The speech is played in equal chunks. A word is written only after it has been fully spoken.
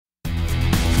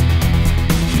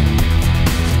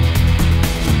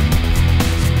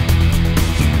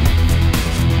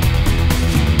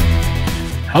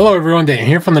Hello everyone, Dan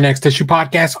here from the Next Issue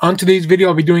Podcast. On today's video,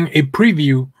 I'll be doing a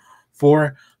preview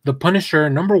for The Punisher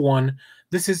 #1.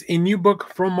 This is a new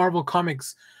book from Marvel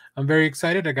Comics. I'm very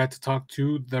excited. I got to talk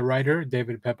to the writer,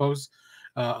 David Pepose,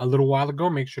 a little while ago.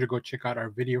 Make sure to go check out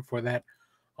our video for that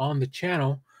on the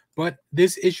channel. But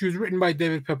this issue is written by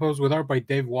David Pepose with art by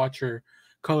Dave Wachter,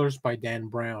 colors by Dan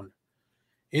Brown.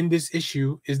 In this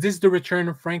issue, is this the return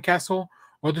of Frank Castle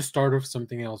or the start of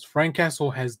something else? Frank Castle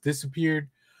has disappeared,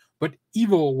 but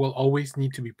evil will always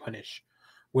need to be punished.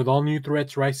 With all new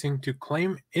threats rising to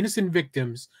claim innocent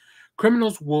victims,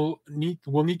 criminals will need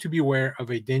to be aware of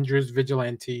a dangerous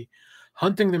vigilante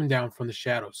hunting them down from the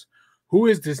shadows. Who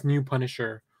is this new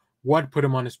Punisher? What put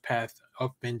him on his path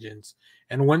of vengeance?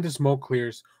 And when the smoke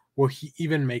clears, will he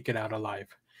even make it out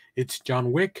alive? It's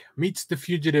John Wick meets the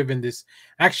fugitive in this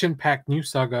action-packed new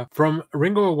saga from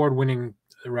Ringo Award-winning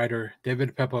writer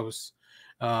David Pepose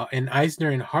and Eisner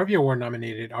and Harvey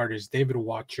Award-nominated artist David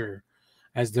Wachter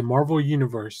as the Marvel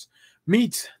Universe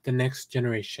meets the next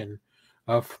generation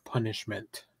of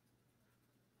punishment.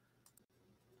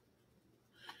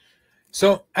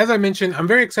 So, as I mentioned, I'm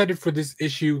very excited for this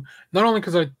issue, not only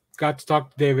because I got to talk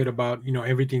to David about,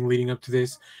 everything leading up to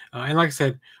this. And like I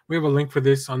said, we have a link for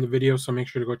this on the video, so make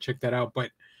sure to go check that out. But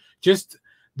just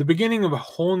the beginning of a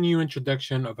whole new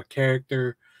introduction of a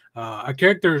character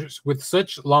with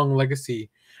such long legacy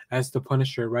as the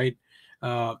Punisher, right?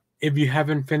 If you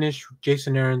haven't finished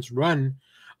Jason Aaron's run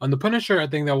on the Punisher, I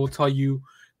think that will tell you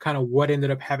kind of what ended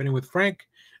up happening with Frank.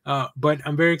 But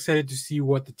I'm very excited to see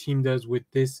what the team does with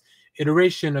this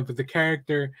iteration of the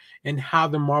character and how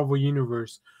the Marvel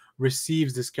Universe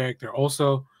receives this character.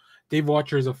 Also, Dave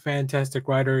Wachter is a fantastic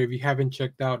writer. If you haven't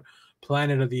checked out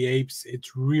Planet of the Apes,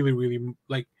 it's really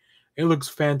it looks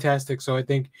fantastic. So I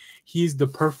think he's the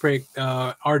perfect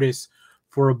artist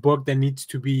for a book that needs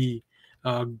to be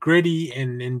gritty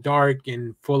and dark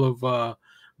and full of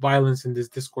violence in this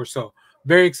discourse. So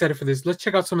very excited for this. Let's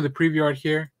check out some of the preview art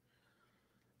here.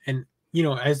 And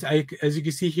as you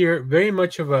can see here, very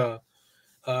much of a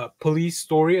police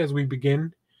story as we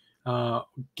begin,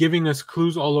 giving us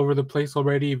clues all over the place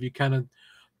already if you kind of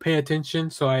pay attention.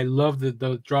 So I love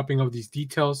the dropping of these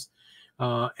details.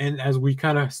 And as we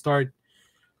kind of start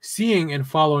seeing and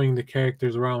following the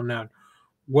characters around now,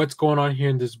 what's going on here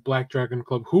in this Black Dragon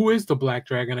Club? Who is the Black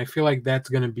Dragon? I feel like that's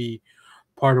going to be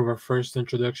part of our first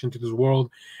introduction to this world.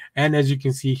 And as you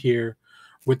can see here,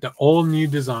 with the all new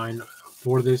design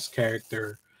for this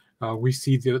character, we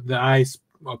see the eyes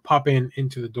pop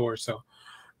into the door. So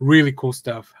really cool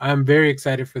stuff. I'm very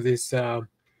excited for this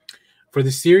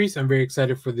series. I'm very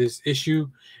excited for this issue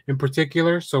in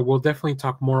particular. So we'll definitely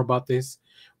talk more about this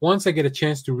once I get a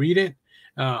chance to read it.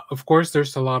 Of course,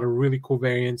 there's a lot of really cool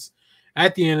variants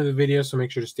at the end of the video, so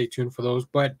make sure to stay tuned for those.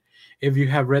 But if you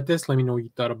have read this, let me know what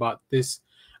you thought about this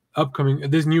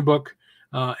new book.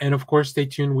 And of course, stay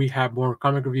tuned. We have more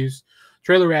comic reviews,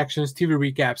 trailer reactions, TV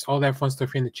recaps, all that fun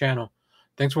stuff here in the channel.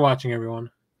 Thanks for watching, everyone.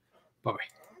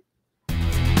 Bye-bye.